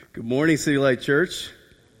Good morning, City Light Church.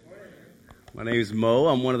 My name is Mo.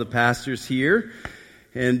 I'm one of the pastors here.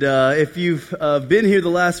 And if you've been here the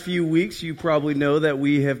last few weeks, you probably know that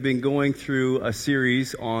we have been going through a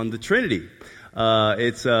series on the Trinity.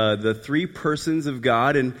 It's the three persons of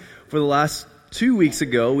God. And for the last 2 weeks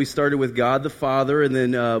ago, we started with God the Father and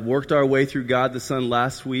then worked our way through God the Son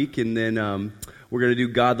last week. And then we're going to do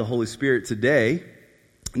God the Holy Spirit today.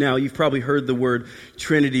 Now, you've probably heard the word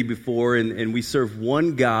Trinity before, and we serve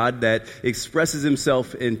one God that expresses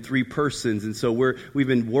himself in three persons. And so we've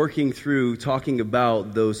been working through talking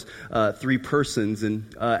about those three persons.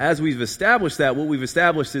 And as we've established that, what we've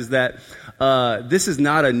established is that this is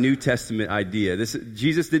not a New Testament idea.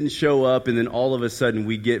 Jesus didn't show up and then all of a sudden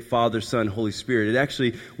we get Father, Son, Holy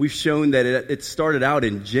Spirit. We've shown that it started out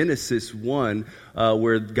in Genesis 1,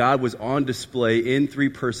 where God was on display in three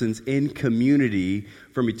persons in community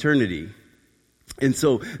from eternity. And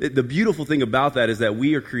so the beautiful thing about that is that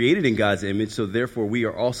we are created in God's image, so therefore we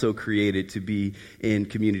are also created to be in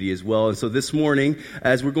community as well. And so this morning,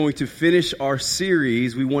 as we're going to finish our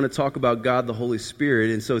series, we want to talk about God the Holy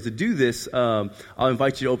Spirit. And so to do this, I'll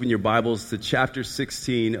invite you to open your Bibles to chapter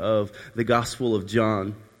 16 of the Gospel of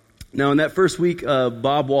John. Now, in that first week,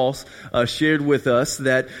 Bob Walsh shared with us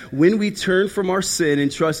that when we turn from our sin and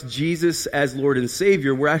trust Jesus as Lord and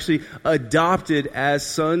Savior, we're actually adopted as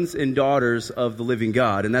sons and daughters of the living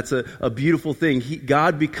God. And that's a beautiful thing.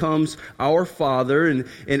 God becomes our Father, and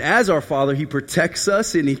as our Father, He protects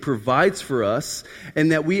us and He provides for us,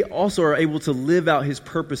 and that we also are able to live out His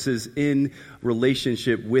purposes in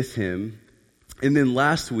relationship with Him. And then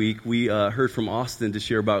last week, we heard from Austin to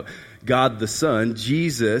share about God the Son,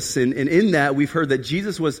 Jesus. And in that, we've heard that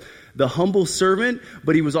Jesus was the humble servant,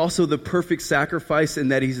 but He was also the perfect sacrifice,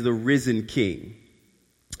 and that He's the risen King.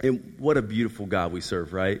 And what a beautiful God we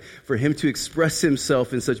serve, right? For Him to express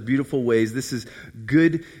Himself in such beautiful ways, this is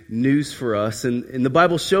good news for us. And the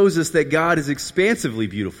Bible shows us that God is expansively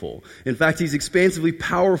beautiful. In fact, He's expansively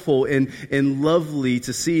powerful and lovely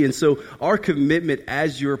to see. And so our commitment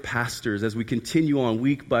as your pastors, as we continue on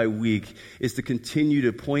week by week, is to continue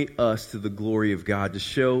to point us to the glory of God, to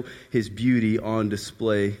show His beauty on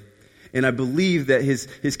display. And I believe that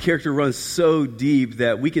his character runs so deep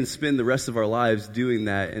that we can spend the rest of our lives doing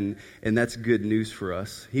that, and that's good news for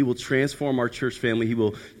us. He will transform our church family. He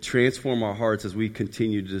will transform our hearts as we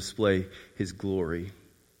continue to display His glory.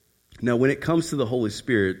 Now, when it comes to the Holy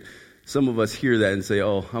Spirit, some of us hear that and say,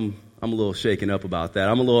 oh, I'm a little shaken up about that.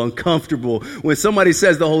 I'm a little uncomfortable. When somebody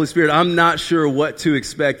says the Holy Spirit, I'm not sure what to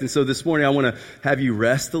expect. And so this morning I want to have you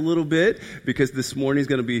rest a little bit, because this morning is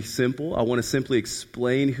going to be simple. I want to simply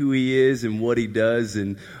explain who He is and what He does,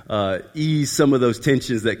 and ease some of those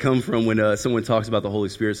tensions that come from when someone talks about the Holy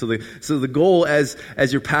Spirit. So the goal as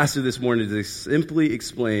your pastor this morning is to simply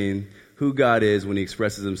explain who God is when He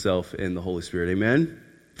expresses Himself in the Holy Spirit. Amen?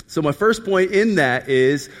 So my first point in that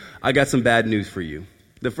is I got some bad news for you.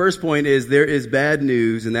 The first point is there is bad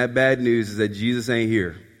news, and that bad news is that Jesus ain't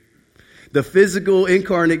here. The physical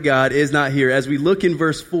incarnate God is not here. As we look in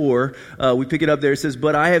verse 4, we pick it up there. It says,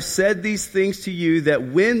 "But I have said these things to you that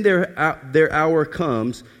when their hour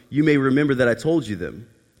comes, you may remember that I told you them.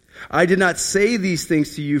 I did not say these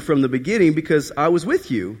things to you from the beginning because I was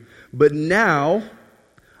with you. But now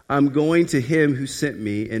I'm going to Him who sent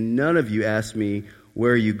me, and none of you asked me,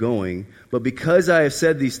 'Where are you going?' But because I have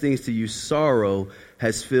said these things to you, sorrow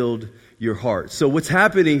has filled your heart." So what's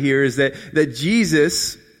happening here is that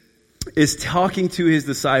Jesus is talking to His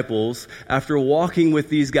disciples after walking with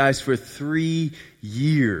these guys for 3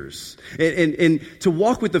 years. And to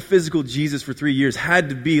walk with the physical Jesus for 3 years had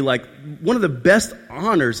to be like one of the best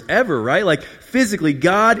honors ever, right? Like physically,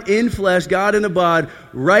 God in flesh, God in a bod,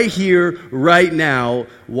 right here, right now,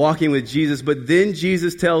 walking with Jesus. But then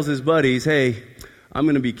Jesus tells His buddies, hey, I'm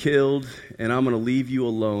going to be killed, and I'm going to leave you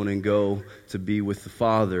alone and go to be with the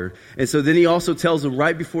Father. And so then He also tells them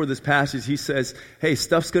right before this passage, He says, hey,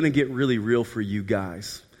 stuff's going to get really real for you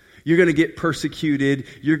guys. You're going to get persecuted.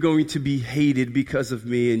 You're going to be hated because of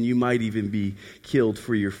me, and you might even be killed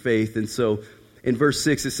for your faith. And so in verse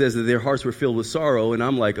 6, it says that their hearts were filled with sorrow, and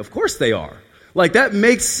I'm like, of course they are. Like, that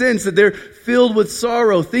makes sense that they're filled with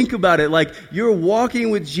sorrow. Think about it. Like, you're walking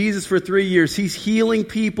with Jesus for 3 years. He's healing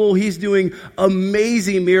people. He's doing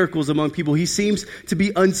amazing miracles among people. He seems to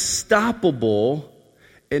be unstoppable.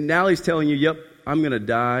 And now He's telling you, yep, I'm going to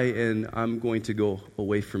die and I'm going to go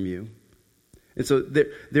away from you. And so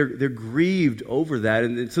they're grieved over that,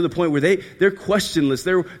 and to the point where they're questionless.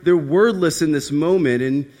 They're wordless in this moment.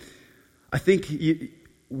 And I think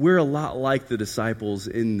we're a lot like the disciples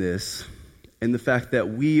in this. And the fact that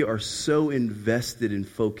we are so invested and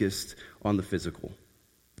focused on the physical.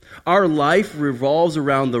 Our life revolves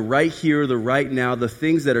around the right here, the right now, the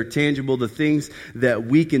things that are tangible, the things that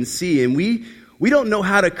we can see. And we don't know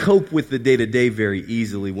how to cope with the day-to-day very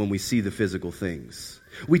easily when we see the physical things.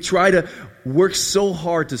 We try to work so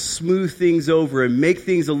hard to smooth things over and make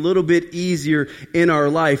things a little bit easier in our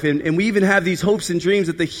life. And we even have these hopes and dreams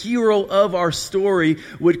that the hero of our story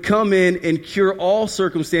would come in and cure all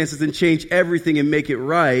circumstances and change everything and make it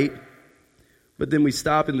right. But then we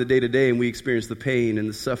stop in the day-to-day and we experience the pain and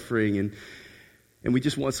the suffering and we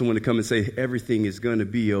just want someone to come and say everything is going to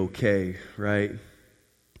be okay, right?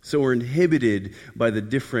 So we're inhibited by the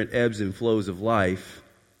different ebbs and flows of life,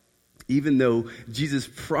 even though Jesus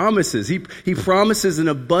promises, he promises an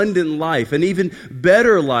abundant life, an even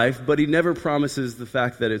better life, but he never promises the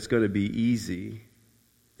fact that it's going to be easy.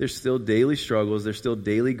 There's still daily struggles, there's still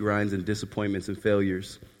daily grinds and disappointments and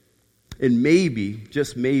failures. And maybe,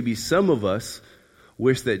 just maybe, some of us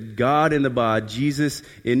wish that God in the bod, Jesus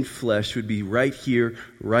in flesh, would be right here,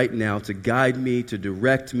 right now, to guide me, to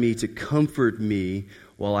direct me, to comfort me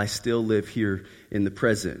while I still live here in the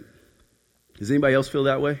present. Does anybody else feel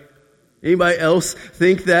that way? Anybody else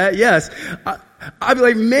think that? Yes. I'd be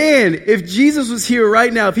like, man, if Jesus was here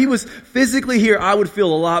right now, if he was physically here, I would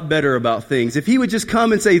feel a lot better about things. If he would just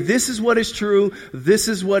come and say, this is what is true, this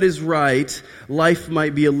is what is right, life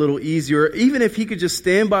might be a little easier. Even if he could just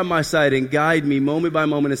stand by my side and guide me moment by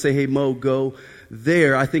moment and say, hey, Mo, go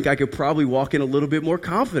there, I think I could probably walk in a little bit more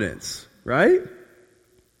confidence, right?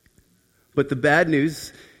 But the bad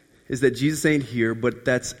news is that Jesus ain't here, but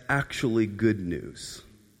that's actually good news.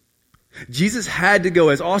 Jesus had to go,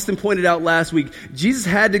 as Austin pointed out last week, Jesus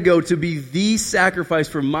had to go to be the sacrifice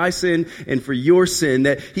for my sin and for your sin,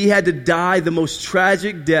 that he had to die the most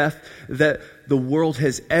tragic death that the world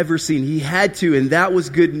has ever seen. He had to, and that was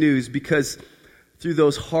good news, because through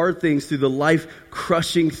those hard things, through the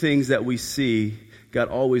life-crushing things that we see, God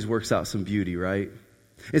always works out some beauty, right?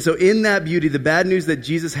 And so in that beauty, the bad news that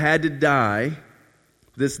Jesus had to die,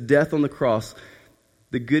 this death on the cross,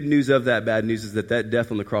 the good news of that bad news is that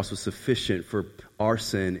death on the cross was sufficient for our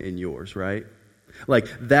sin and yours, right? Like,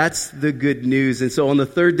 that's the good news. And so on the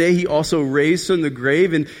third day, he also raised from the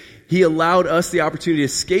grave, and he allowed us the opportunity to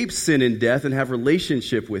escape sin and death and have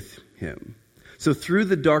relationship with him. So through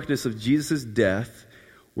the darkness of Jesus' death,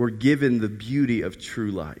 we're given the beauty of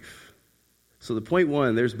true life. So the point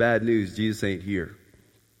one, there's bad news. Jesus ain't here.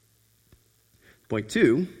 Point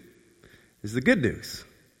two is the good news.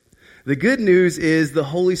 The good news is the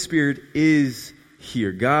Holy Spirit is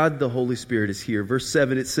here. God, the Holy Spirit, is here. Verse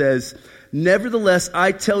 7, it says, nevertheless,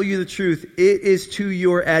 I tell you the truth, it is to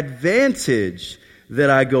your advantage that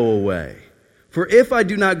I go away. For if I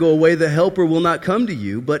do not go away, the Helper will not come to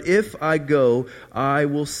you. But if I go, I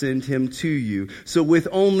will send him to you. So with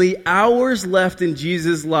only hours left in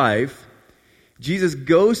Jesus' life, Jesus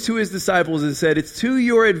goes to his disciples and said, it's to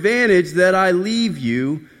your advantage that I leave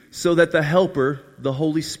you, so that the Helper, the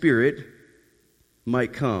Holy Spirit,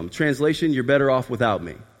 might come. Translation, you're better off without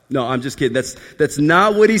me. No, I'm just kidding. That's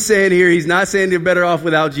not what he's saying here. He's not saying you're better off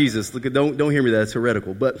without Jesus. Look, don't hear me. That's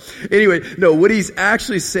heretical. But anyway, no, what he's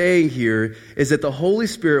actually saying here is that the Holy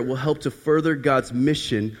Spirit will help to further God's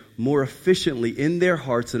mission more efficiently in their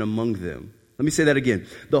hearts and among them. Let me say that again.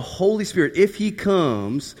 The Holy Spirit, if he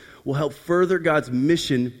comes, will help further God's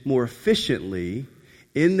mission more efficiently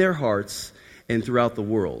in their hearts and throughout the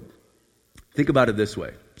world. Think about it this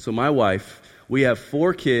way. So my wife, we have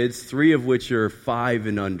 4 kids, 3 of which are 5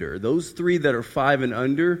 and under. Those 3 that are 5 and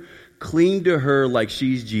under cling to her like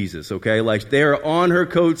she's Jesus, okay? Like they're on her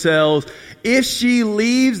coattails. If she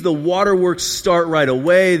leaves, the waterworks start right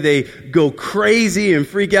away. They go crazy and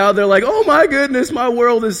freak out. They're like, oh my goodness, my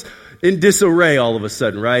world is in disarray all of a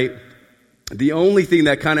sudden, right? The only thing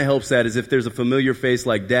that kind of helps that is if there's a familiar face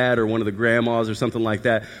like dad or one of the grandmas or something like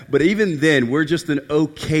that. But even then, we're just an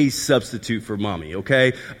okay substitute for mommy,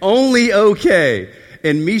 okay? Only okay.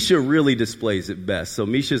 And Misha really displays it best. So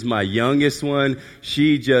Misha's my youngest one.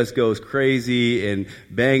 She just goes crazy and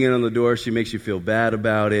banging on the door. She makes you feel bad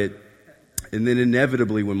about it. And then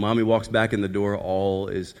inevitably, when mommy walks back in the door, all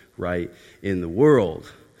is right in the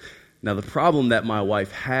world. Now, the problem that my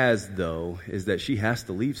wife has, though, is that she has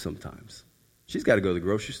to leave sometimes. She's got to go to the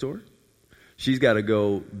grocery store. She's got to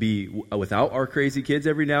go be without our crazy kids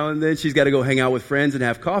every now and then. She's got to go hang out with friends and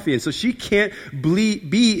have coffee. And so she can't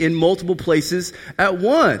be in multiple places at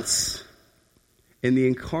once. And the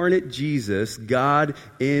incarnate Jesus, God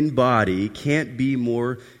in body, can't be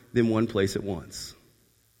more than one place at once.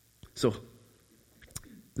 So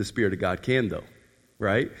the Spirit of God can, though.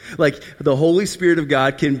 Right? Like the Holy Spirit of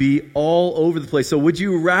God can be all over the place. So would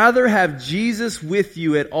you rather have Jesus with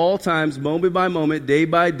you at all times, moment by moment, day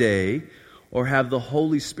by day, or have the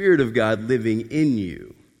Holy Spirit of God living in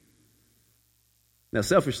you? Now,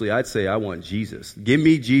 selfishly, I'd say I want Jesus. Give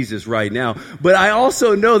me Jesus right now. But I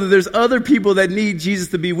also know that there's other people that need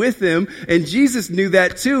Jesus to be with them, and Jesus knew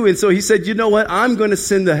that too. And so he said, you know what? I'm going to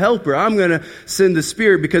send the helper. I'm going to send the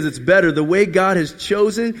Spirit because it's better. The way God has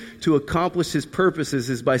chosen to accomplish his purposes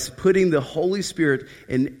is by putting the Holy Spirit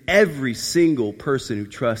in every single person who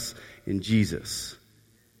trusts in Jesus.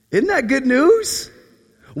 Isn't that good news?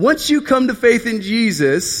 Once you come to faith in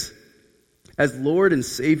Jesus as Lord and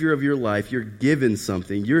Savior of your life, you're given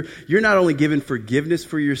something. You're not only given forgiveness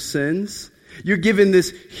for your sins, you're given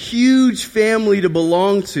this huge family to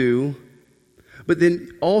belong to, but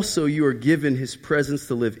then also you are given his presence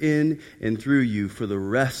to live in and through you for the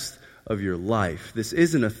rest of your life. This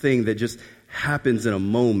isn't a thing that just happens in a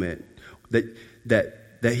moment, that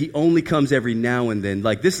he only comes every now and then.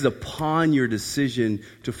 Like, this is upon your decision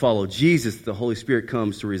to follow Jesus, the Holy Spirit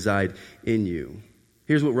comes to reside in you.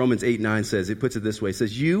 Here's what Romans 8:9 says. It puts it this way. It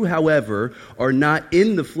says, you, however, are not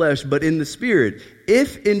in the flesh, but in the Spirit,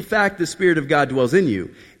 if in fact the Spirit of God dwells in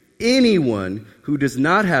you. Anyone who does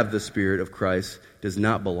not have the Spirit of Christ does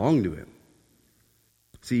not belong to him.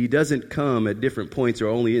 See, he doesn't come at different points or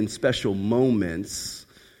only in special moments,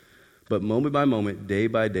 but moment by moment, day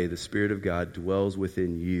by day, the Spirit of God dwells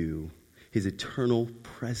within you, his eternal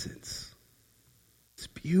presence. It's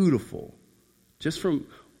beautiful. Just from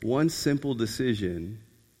one simple decision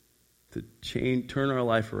to turn our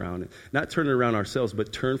life around. Not turn it around ourselves,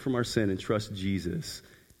 but turn from our sin and trust Jesus.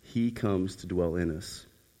 He comes to dwell in us.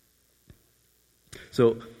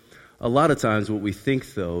 So, a lot of times what we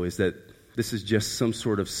think, though, is that this is just some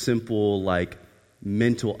sort of simple, like,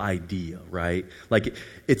 mental idea, right? Like,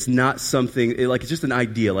 it's not something, it's just an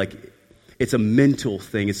idea. Like, it's a mental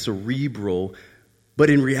thing. It's cerebral. But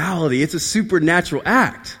in reality, it's a supernatural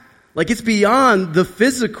act. Like, it's beyond the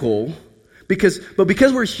physical, because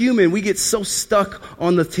we're human, we get so stuck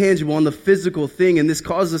on the tangible, on the physical thing, and this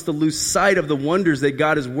causes us to lose sight of the wonders that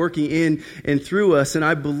God is working in and through us. And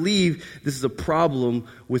I believe this is a problem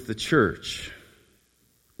with the church.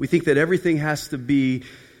 We think that everything has to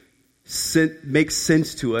make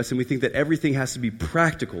sense to us, and we think that everything has to be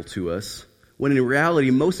practical to us, when in reality,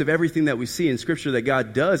 most of everything that we see in Scripture that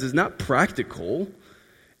God does is not practical.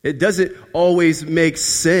 It doesn't always make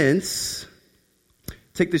sense.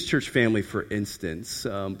 Take this church family, for instance.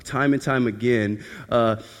 Time and time again,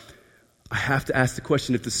 I have to ask the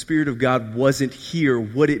question, if the Spirit of God wasn't here,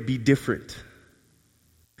 would it be different?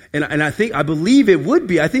 And I believe it would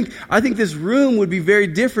be. I think this room would be very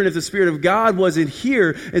different if the Spirit of God wasn't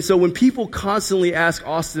here. And so when people constantly ask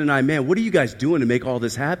Austin and I, man, what are you guys doing to make all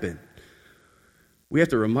this happen? We have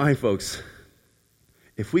to remind folks,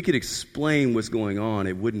 if we could explain what's going on,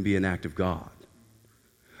 it wouldn't be an act of God.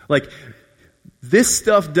 Like, this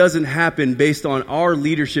stuff doesn't happen based on our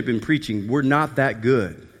leadership in preaching. We're not that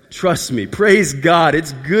good. Trust me. Praise God.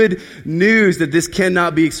 It's good news that this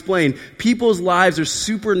cannot be explained. People's lives are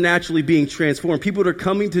supernaturally being transformed. People are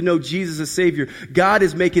coming to know Jesus as Savior. God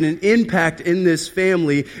is making an impact in this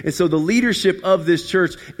family. And so the leadership of this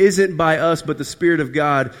church isn't by us, but the Spirit of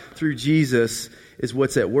God through Jesus is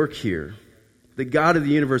what's at work here. The God of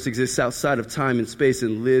the universe exists outside of time and space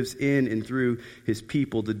and lives in and through his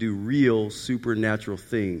people to do real supernatural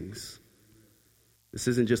things. This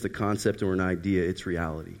isn't just a concept or an idea, it's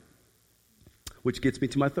reality. Which gets me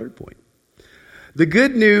to my third point. The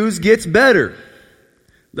good news gets better.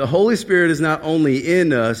 The Holy Spirit is not only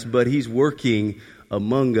in us, but he's working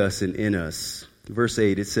among us and in us. Verse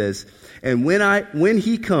 8, it says, and when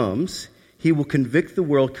he comes, he will convict the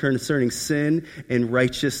world concerning sin and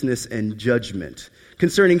righteousness and judgment.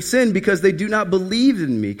 Concerning sin, because they do not believe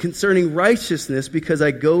in me. Concerning righteousness, because I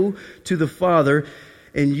go to the Father,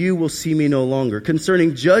 and you will see me no longer.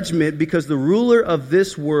 Concerning judgment, because the ruler of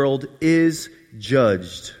this world is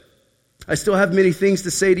judged. I still have many things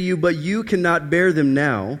to say to you, but you cannot bear them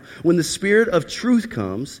now. When the Spirit of truth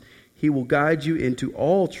comes, he will guide you into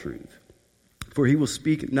all truth. For he will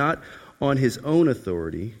speak not on his own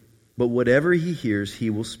authority, but whatever he hears, he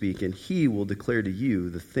will speak, and he will declare to you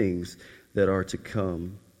the things that are to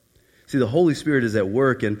come. See, the Holy Spirit is at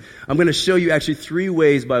work, and I'm going to show you actually 3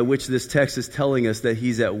 ways by which this text is telling us that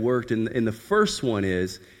he's at work. And the first one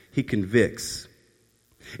is he convicts.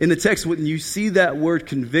 In the text, when you see that word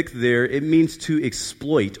convict there, it means to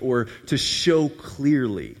exploit or to show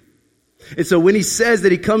clearly. And so when he says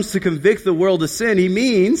that he comes to convict the world of sin,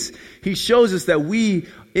 he shows us that we,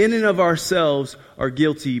 in and of ourselves, are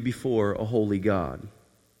guilty before a holy God.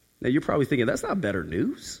 Now you're probably thinking, that's not better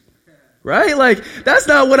news, right? Like, that's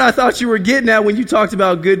not what I thought you were getting at when you talked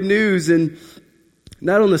about good news. And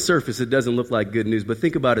not on the surface, it doesn't look like good news, but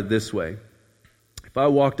think about it this way. If I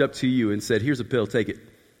walked up to you and said, here's a pill, take it.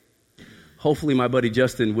 Hopefully my buddy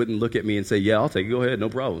Justin wouldn't look at me and say, yeah, I'll take it, go ahead, no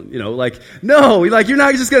problem. No, you're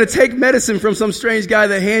not just going to take medicine from some strange guy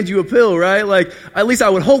that hands you a pill, right? At least I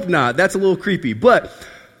would hope not. That's a little creepy. But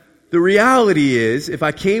the reality is, if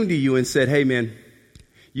I came to you and said, hey man,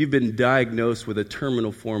 you've been diagnosed with a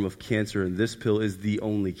terminal form of cancer and this pill is the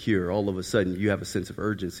only cure, all of a sudden you have a sense of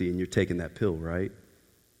urgency and you're taking that pill, right?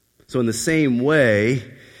 So in the same way,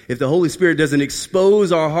 if the Holy Spirit doesn't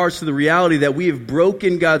expose our hearts to the reality that we have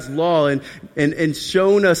broken God's law and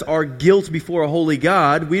shown us our guilt before a holy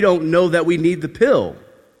God, we don't know that we need the pill.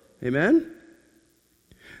 Amen?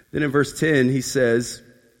 Then in verse 10, he says,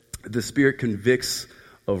 the Spirit convicts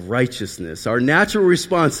of righteousness. Our natural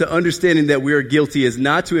response to understanding that we are guilty is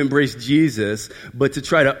not to embrace Jesus, but to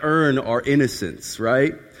try to earn our innocence,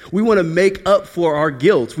 right? We want to make up for our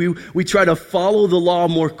guilt. We try to follow the law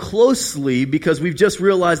more closely because we've just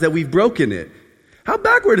realized that we've broken it. How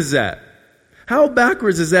backward is that? How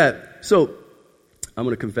backwards is that? So, I'm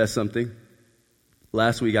going to confess something.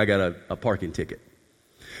 Last week I got a parking ticket.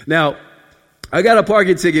 Now, I got a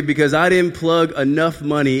parking ticket because I didn't plug enough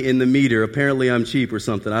money in the meter. Apparently I'm cheap or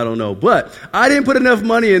something. I don't know. But I didn't put enough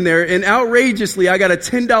money in there, and outrageously I got a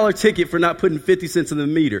 $10 ticket for not putting 50 cents in the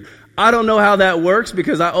meter. I don't know how that works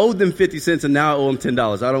because I owed them 50 cents and now I owe them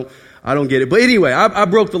 $10. I don't get it. But anyway, I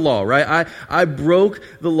broke the law, right? I broke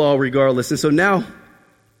the law regardless. And so now,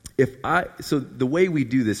 so the way we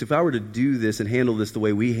do this, if I were to do this and handle this the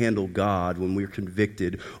way we handle God when we're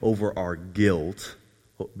convicted over our guilt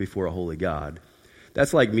before a holy God,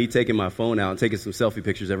 that's like me taking my phone out and taking some selfie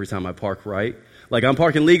pictures every time I park right. Like I'm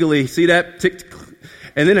parking legally, see that? Tick, tick,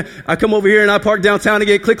 and then I come over here and I park downtown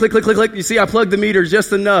again, click, click, click, click, click. You see, I plugged the meter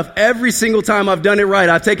just enough. Every single time I've done it right.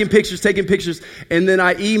 I've taken pictures, and then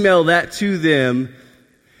I email that to them,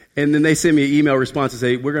 and then they send me an email response and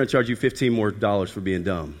say, we're going to charge you $15 more for being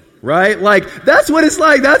dumb. Right? That's what it's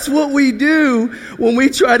like. That's what we do when we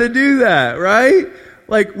try to do that, right?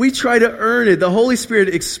 We try to earn it. The Holy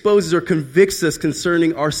Spirit exposes or convicts us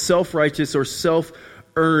concerning our self-righteous or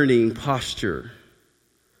self-earning posture.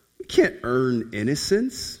 We can't earn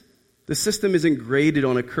innocence. The system isn't graded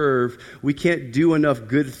on a curve. We can't do enough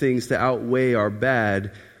good things to outweigh our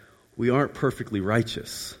bad. We aren't perfectly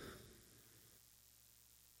righteous.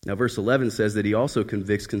 Now, verse 11 says that he also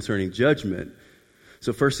convicts concerning judgment.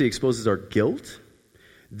 So first he exposes our guilt.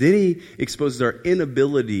 Then he exposes our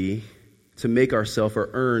inability to make ourselves or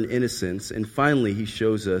earn innocence. And finally, he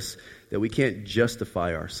shows us that we can't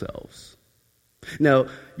justify ourselves. Now,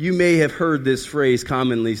 you may have heard this phrase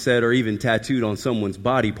commonly said or even tattooed on someone's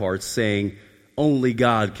body parts saying, only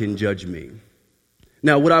God can judge me.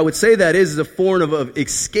 Now, what I would say that is a form of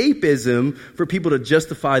escapism for people to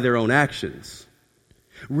justify their own actions.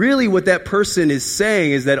 Really, what that person is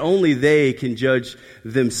saying is that only they can judge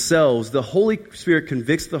themselves. The Holy Spirit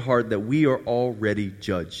convicts the heart that we are already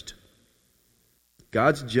judged.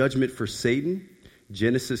 God's judgment for Satan,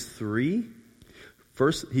 Genesis 3,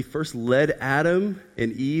 he first led Adam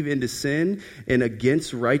and Eve into sin and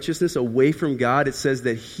against righteousness, away from God. It says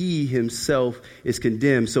that he himself is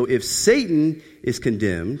condemned. So if Satan is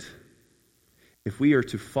condemned, if we are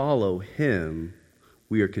to follow him,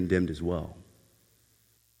 we are condemned as well.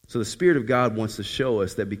 So the Spirit of God wants to show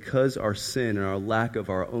us that because our sin and our lack of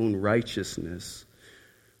our own righteousness,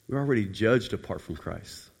 we're already judged apart from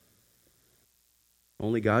Christ.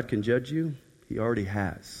 Only God can judge you. He already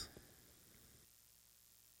has.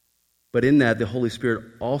 But in that, the Holy Spirit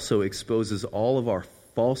also exposes all of our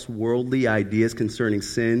false worldly ideas concerning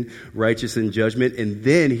sin, righteousness, and judgment, and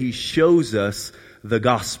then he shows us the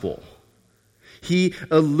gospel. He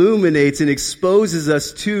illuminates and exposes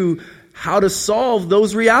us to how to solve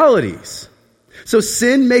those realities. So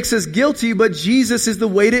sin makes us guilty, but Jesus is the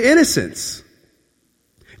way to innocence.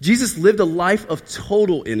 Jesus lived a life of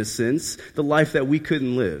total innocence, the life that we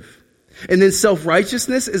couldn't live. And then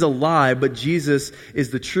self-righteousness is a lie, but Jesus is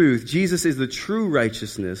the truth. Jesus is the true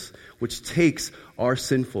righteousness, which takes our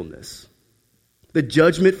sinfulness. The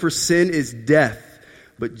judgment for sin is death,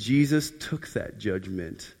 but Jesus took that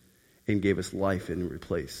judgment and gave us life in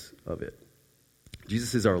place of it.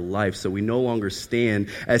 Jesus is our life, so we no longer stand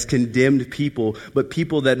as condemned people, but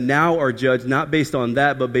people that now are judged not based on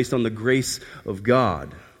that, but based on the grace of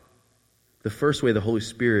God. The first way the Holy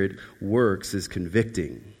Spirit works is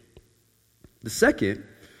convicting. The second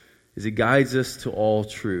is he guides us to all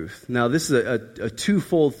truth. Now, this is a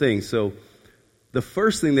twofold thing. So the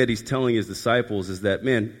first thing that he's telling his disciples is that,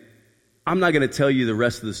 man, I'm not going to tell you the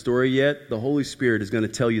rest of the story yet. The Holy Spirit is going to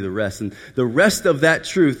tell you the rest. And the rest of that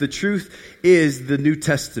truth, the truth is the New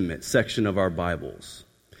Testament section of our Bibles.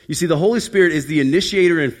 You see, the Holy Spirit is the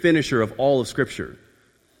initiator and finisher of all of Scripture.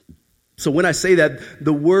 So when I say that,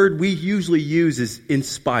 the word we usually use is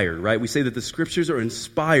inspired, right? We say that the scriptures are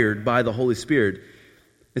inspired by the Holy Spirit.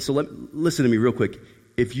 And so listen to me real quick.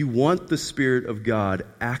 If you want the Spirit of God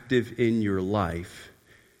active in your life,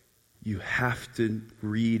 you have to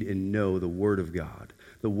read and know the Word of God.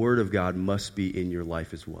 The Word of God must be in your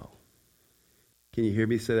life as well. Can you hear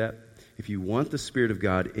me say that? If you want the Spirit of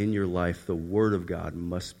God in your life, the Word of God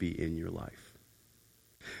must be in your life.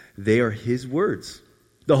 They are His words.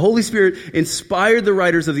 The Holy Spirit inspired the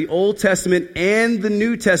writers of the Old Testament and the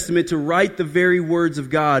New Testament to write the very words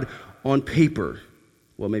of God on paper.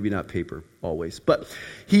 Well, maybe not paper always, but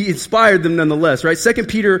He inspired them nonetheless, right? 2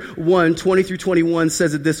 Peter 1, 20 through 21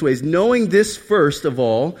 says it this way, knowing this first of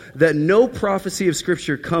all, that no prophecy of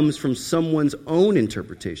Scripture comes from someone's own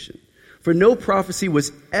interpretation. For no prophecy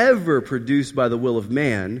was ever produced by the will of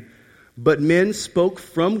man, but men spoke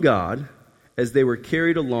from God as they were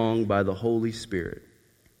carried along by the Holy Spirit.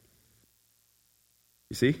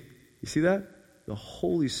 You see? You see that? The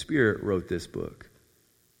Holy Spirit wrote this book.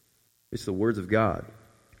 It's the words of God.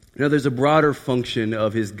 Now, there's a broader function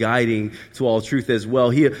of His guiding to all truth as well.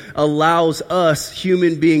 He allows us,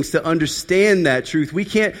 human beings, to understand that truth. We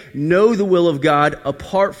can't know the will of God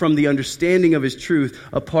apart from the understanding of His truth,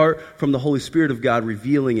 apart from the Holy Spirit of God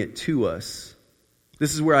revealing it to us.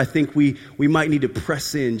 This is where I think we might need to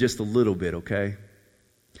press in just a little bit, okay?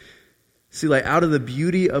 See, like out of the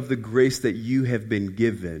beauty of the grace that you have been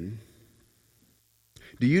given,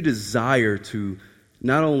 do you desire to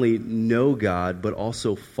not only know God, but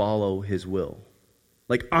also follow His will?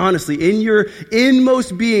 Like honestly, in your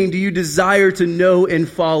inmost being, do you desire to know and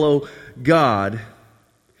follow God?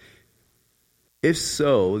 If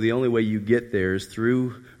so, the only way you get there is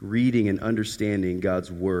through reading and understanding God's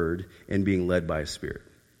Word and being led by His Spirit.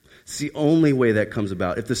 It's the only way that comes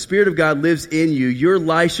about. If the Spirit of God lives in you, your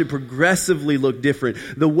life should progressively look different.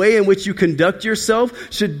 The way in which you conduct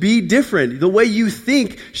yourself should be different. The way you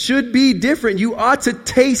think should be different. You ought to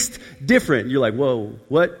taste different. You're like, whoa,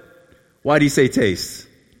 what? Why do you say taste?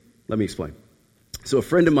 Let me explain. So a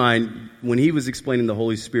friend of mine, when he was explaining the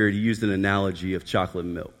Holy Spirit, he used an analogy of chocolate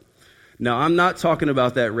milk. Now, I'm not talking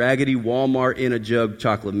about that raggedy Walmart in a jug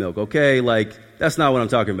chocolate milk, okay? Like, that's not what I'm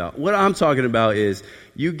talking about. What I'm talking about is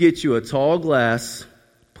you get you a tall glass,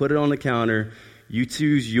 put it on the counter, you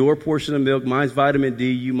choose your portion of milk. Mine's vitamin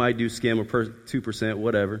D. You might do skim or 2%,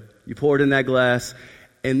 whatever. You pour it in that glass,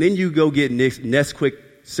 and then you go get Nesquik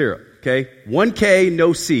syrup. Okay, 1K,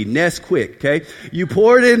 no C, Nesquik, okay? You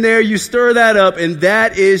pour it in there, you stir that up, and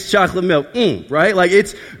that is chocolate milk, right? Like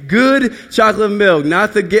it's good chocolate milk,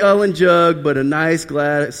 not the gallon jug, but a nice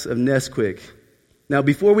glass of Nesquik. Now,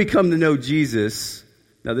 before we come to know Jesus,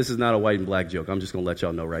 now this is not a white and black joke, I'm just going to let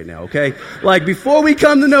y'all know right now, okay? Like before we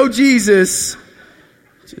come to know Jesus,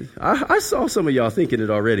 I saw some of y'all thinking it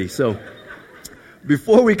already, so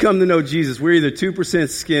before we come to know Jesus, we're either 2%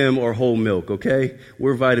 skim or whole milk, okay?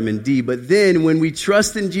 We're vitamin D. But then when we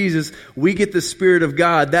trust in Jesus, we get the Spirit of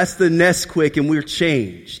God. That's the Nesquik, and we're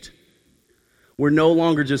changed. We're no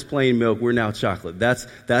longer just plain milk. We're now chocolate.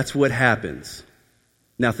 That's what happens.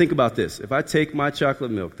 Now think about this. If I take my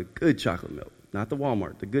chocolate milk, the good chocolate milk, not the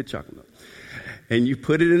Walmart, the good chocolate milk, and you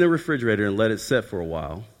put it in the refrigerator and let it set for a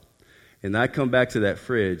while, and I come back to that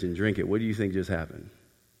fridge and drink it, what do you think just happened?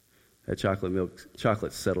 That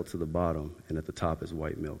chocolate settled to the bottom, and at the top is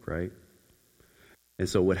white milk, right? And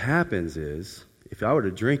so what happens is, if I were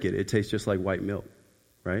to drink it, it tastes just like white milk,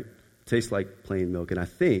 right? It tastes like plain milk. And I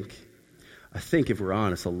think if we're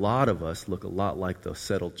honest, a lot of us look a lot like the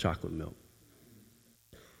settled chocolate milk.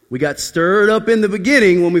 We got stirred up in the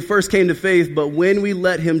beginning when we first came to faith, but when we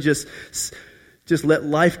let Him just let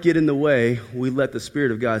life get in the way, we let the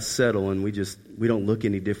Spirit of God settle, and we don't look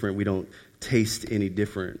any different. We don't taste any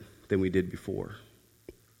different than we did before.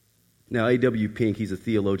 Now, A.W. Pink, he's a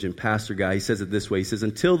theologian, pastor guy. He says it this way. He says,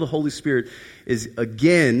 until the Holy Spirit is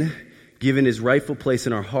again given His rightful place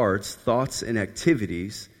in our hearts, thoughts, and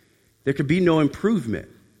activities, there could be no improvement.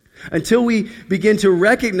 Until we begin to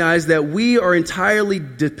recognize that we are entirely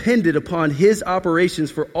dependent upon His operations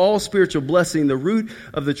for all spiritual blessing, the root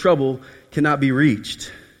of the trouble cannot be reached.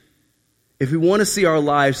 If we want to see our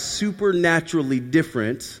lives supernaturally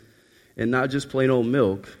different and not just plain old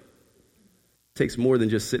milk, it takes more than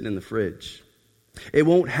just sitting in the fridge. It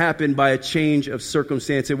won't happen by a change of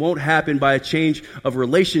circumstance. It won't happen by a change of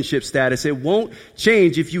relationship status. It won't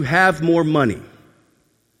change if you have more money.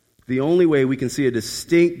 The only way we can see a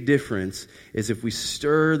distinct difference is if we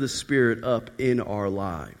stir the Spirit up in our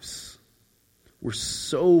lives. We're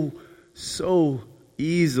so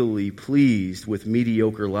easily pleased with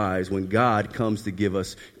mediocre lives when God comes to give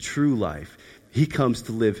us true life. He comes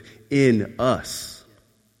to live in us.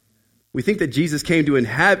 We think that Jesus came to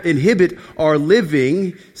inhibit our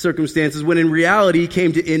living circumstances when in reality he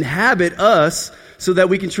came to inhabit us so that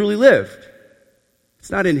we can truly live.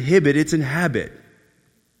 It's not inhibit, it's inhabit.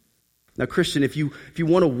 Now, Christian, if you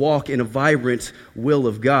want to walk in a vibrant will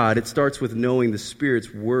of God, it starts with knowing the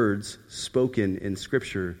Spirit's words spoken in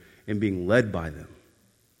Scripture and being led by them.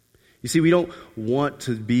 You see, we don't want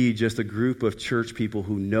to be just a group of church people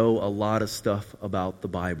who know a lot of stuff about the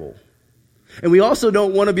Bible. And we also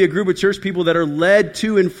don't want to be a group of church people that are led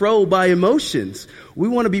to and fro by emotions. We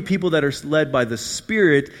want to be people that are led by the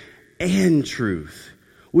Spirit and truth.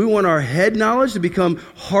 We want our head knowledge to become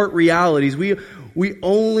heart realities. We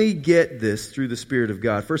only get this through the Spirit of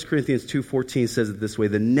God. 1 Corinthians 2:14 says it this way: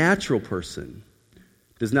 the natural person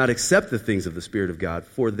does not accept the things of the Spirit of God,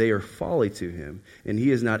 for they are folly to him, and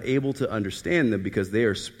he is not able to understand them because they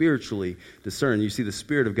are spiritually discerned. You see, the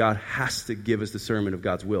Spirit of God has to give us discernment of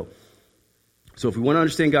God's will. So if we want to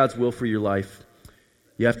understand God's will for your life,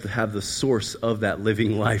 you have to have the source of that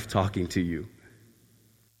living life talking to you.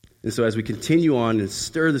 And so as we continue on and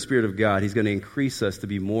stir the Spirit of God, he's going to increase us to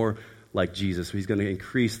be more like Jesus. He's going to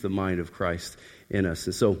increase the mind of Christ in us.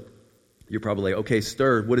 And so you're probably like, okay,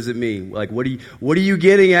 stir, what does it mean? Like, what are you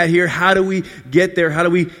getting at here? How do we get there? How do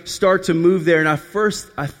we start to move there? And I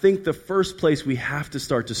think the first place we have to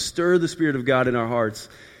start to stir the Spirit of God in our hearts,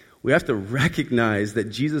 we have to recognize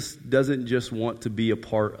that Jesus doesn't just want to be a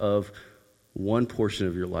part of one portion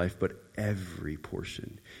of your life, but every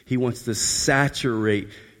portion. He wants to saturate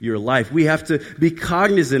your life. We have to be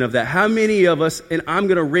cognizant of that. How many of us, and I'm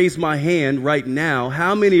going to raise my hand right now,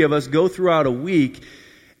 how many of us go throughout a week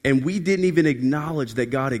and we didn't even acknowledge that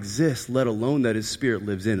God exists, let alone that His Spirit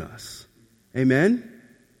lives in us? Amen?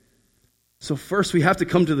 So first we have to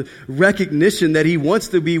come to the recognition that He wants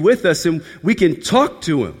to be with us and we can talk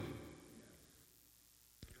to Him.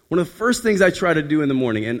 One of the first things I try to do in the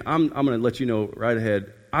morning, and I'm going to let you know right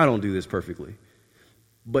ahead, I don't do this perfectly.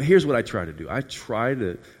 But here's what I try to do. I try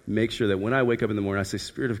to make sure that when I wake up in the morning, I say,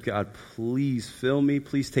 Spirit of God, please fill me.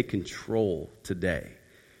 Please take control today.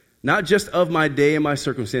 Not just of my day and my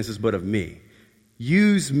circumstances, but of me.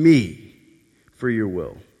 Use me for your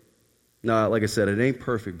will. Now, like I said, it ain't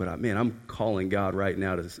perfect, but I'm calling God right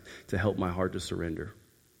now to help my heart to surrender.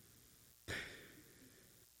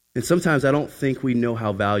 And sometimes I don't think we know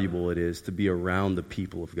how valuable it is to be around the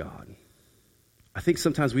people of God. I think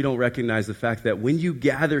sometimes we don't recognize the fact that when you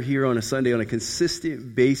gather here on a Sunday on a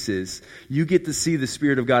consistent basis, you get to see the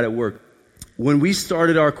Spirit of God at work. When we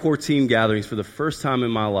started our core team gatherings for the first time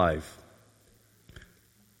in my life,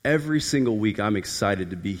 every single week I'm excited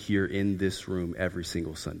to be here in this room every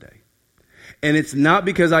single Sunday. And it's not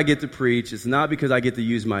because I get to preach. It's not because I get to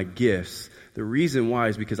use my gifts. The reason why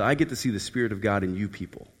is because I get to see the Spirit of God in you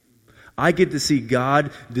people. I get to see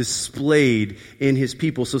God displayed in His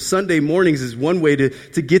people. So Sunday mornings is one way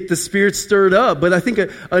to get the Spirit stirred up. But I think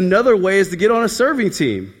another way is to get on a serving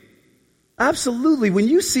team. Absolutely. When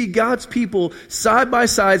you see God's people side by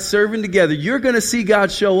side serving together, you're going to see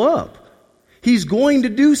God show up. He's going to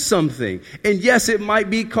do something. And yes, it might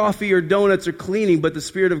be coffee or donuts or cleaning, but the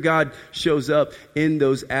Spirit of God shows up in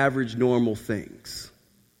those average, normal things.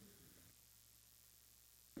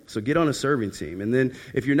 So get on a serving team. And then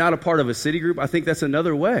if you're not a part of a city group, I think that's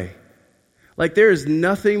another way. Like there is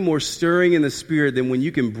nothing more stirring in the Spirit than when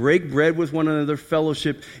you can break bread with one another,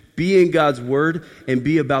 fellowship, be in God's Word, and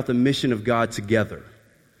be about the mission of God together.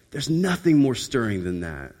 There's nothing more stirring than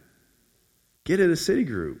that. Get in a city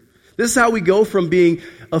group. This is how we go from being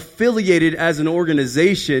affiliated as an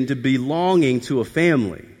organization to belonging to a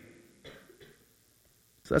family.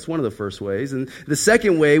 So that's one of the first ways. And the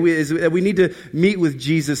second way is that we need to meet with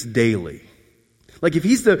Jesus daily. Like if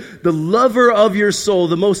He's the lover of your soul,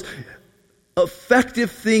 the most effective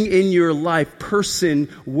thing in your life, person,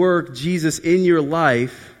 work, Jesus in your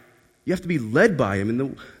life, you have to be led by Him.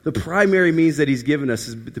 And the primary means that He's given us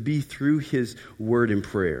is to be through His Word and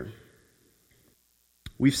prayer.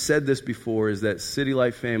 We've said this before, is that City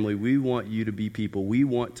Light family, we want you to be people. We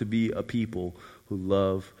want to be a people who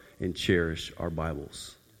love and cherish our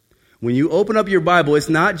Bibles. When you open up your Bible, it's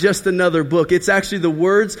not just another book. It's actually the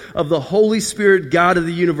words of the Holy Spirit, God of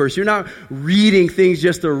the universe. You're not reading things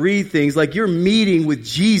just to read things. Like you're meeting with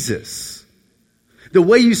Jesus. The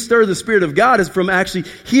way you stir the Spirit of God is from actually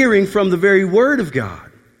hearing from the very Word of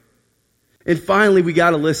God. And finally, we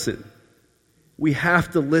got to listen. We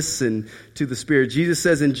have to listen to the Spirit. Jesus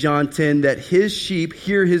says in John 10 that His sheep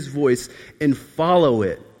hear His voice and follow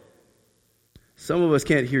it. Some of us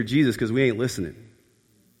can't hear Jesus because we ain't listening.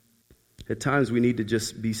 At times we need to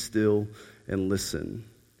just be still and listen.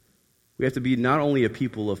 We have to be not only a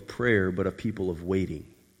people of prayer, but a people of waiting.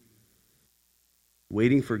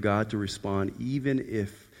 waiting for God to respond, even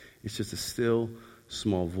if it's just a still,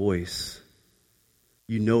 small voice.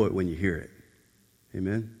 You know it when you hear it.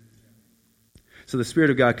 Amen? So the Spirit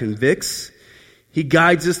of God convicts. He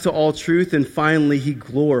guides us to all truth, and finally, He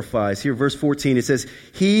glorifies. Here, verse 14, it says,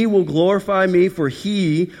 He will glorify me, for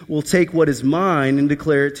He will take what is mine and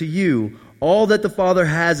declare it to you. All that the Father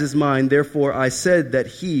has is mine, therefore I said that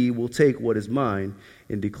He will take what is mine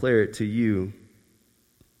and declare it to you.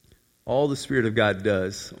 All the Spirit of God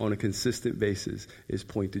does on a consistent basis is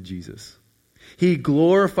point to Jesus. He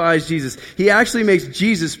glorifies Jesus. He actually makes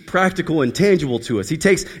Jesus practical and tangible to us. He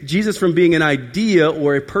takes Jesus from being an idea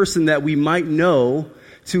or a person that we might know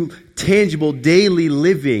to tangible daily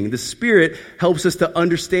living. The Spirit helps us to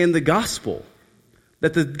understand the gospel.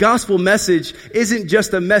 That the gospel message isn't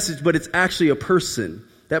just a message, but it's actually a person.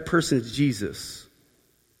 That person is Jesus.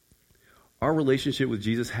 Our relationship with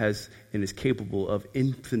Jesus has and is capable of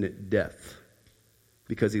infinite depth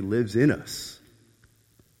because He lives in us.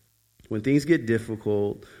 When things get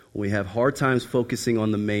difficult, when we have hard times focusing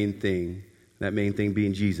on the main thing, that main thing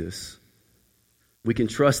being Jesus, we can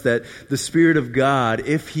trust that the Spirit of God,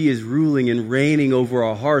 if He is ruling and reigning over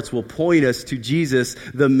our hearts, will point us to Jesus,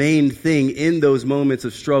 the main thing in those moments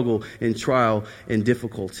of struggle and trial and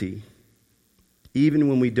difficulty. Even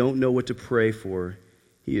when we don't know what to pray for,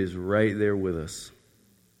 He is right there with us.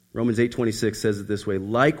 Romans 8:26 says it this way,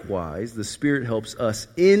 Likewise, the Spirit helps us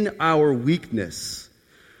in our weakness.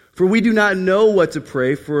 For we do not know what to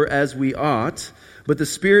pray for as we ought, but the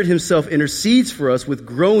Spirit Himself intercedes for us with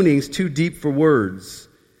groanings too deep for words.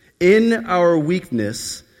 In our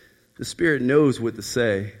weakness, the Spirit knows what to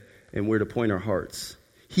say and where to point our hearts.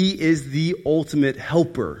 He is the ultimate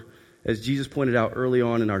helper. As Jesus pointed out early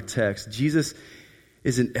on in our text, Jesus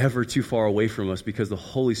isn't ever too far away from us because the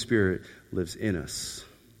Holy Spirit lives in us.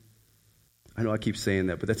 I know I keep saying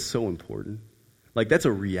that, but that's so important. Like, that's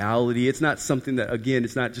a reality. It's not something that, again,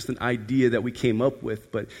 it's not just an idea that we came up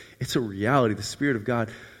with, but it's a reality. The Spirit of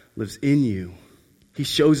God lives in you. He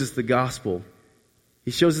shows us the gospel.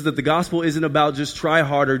 He shows us that the gospel isn't about just try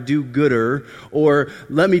harder, do gooder, or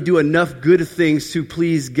let me do enough good things to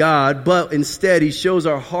please God, but instead He shows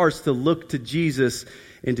our hearts to look to Jesus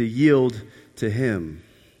and to yield to Him.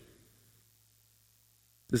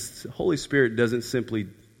 This Holy Spirit doesn't simply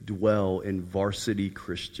dwell in varsity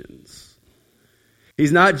Christians.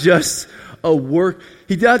 He's not just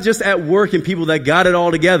He's not just at work in people that got it all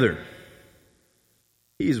together.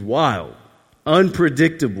 He's wild,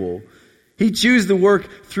 unpredictable. He chooses to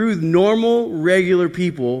work through normal, regular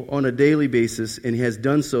people on a daily basis, and He has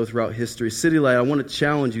done so throughout history. City Light, I want to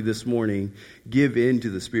challenge you this morning, give in to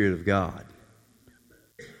the Spirit of God.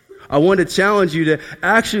 I want to challenge you to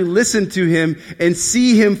actually listen to Him and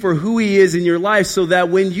see Him for who He is in your life so that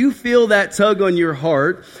when you feel that tug on your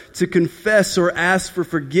heart to confess or ask for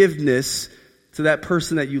forgiveness to that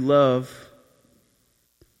person that you love,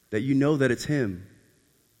 that you know that it's Him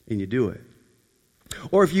and you do it.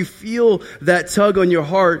 Or if you feel that tug on your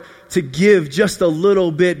heart to give just a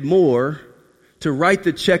little bit more, to write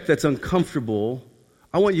the check that's uncomfortable,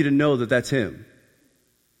 I want you to know that that's Him.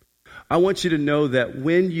 I want you to know that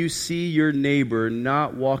when you see your neighbor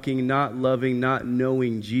not walking, not loving, not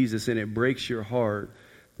knowing Jesus, and it breaks your heart,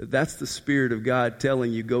 that's the Spirit of God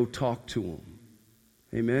telling you, go talk to Him.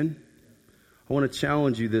 Amen? I want to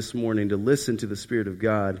challenge you this morning to listen to the Spirit of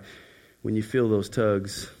God when you feel those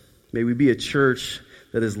tugs. May we be a church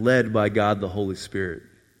that is led by God the Holy Spirit.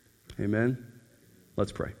 Amen?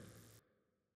 Let's pray.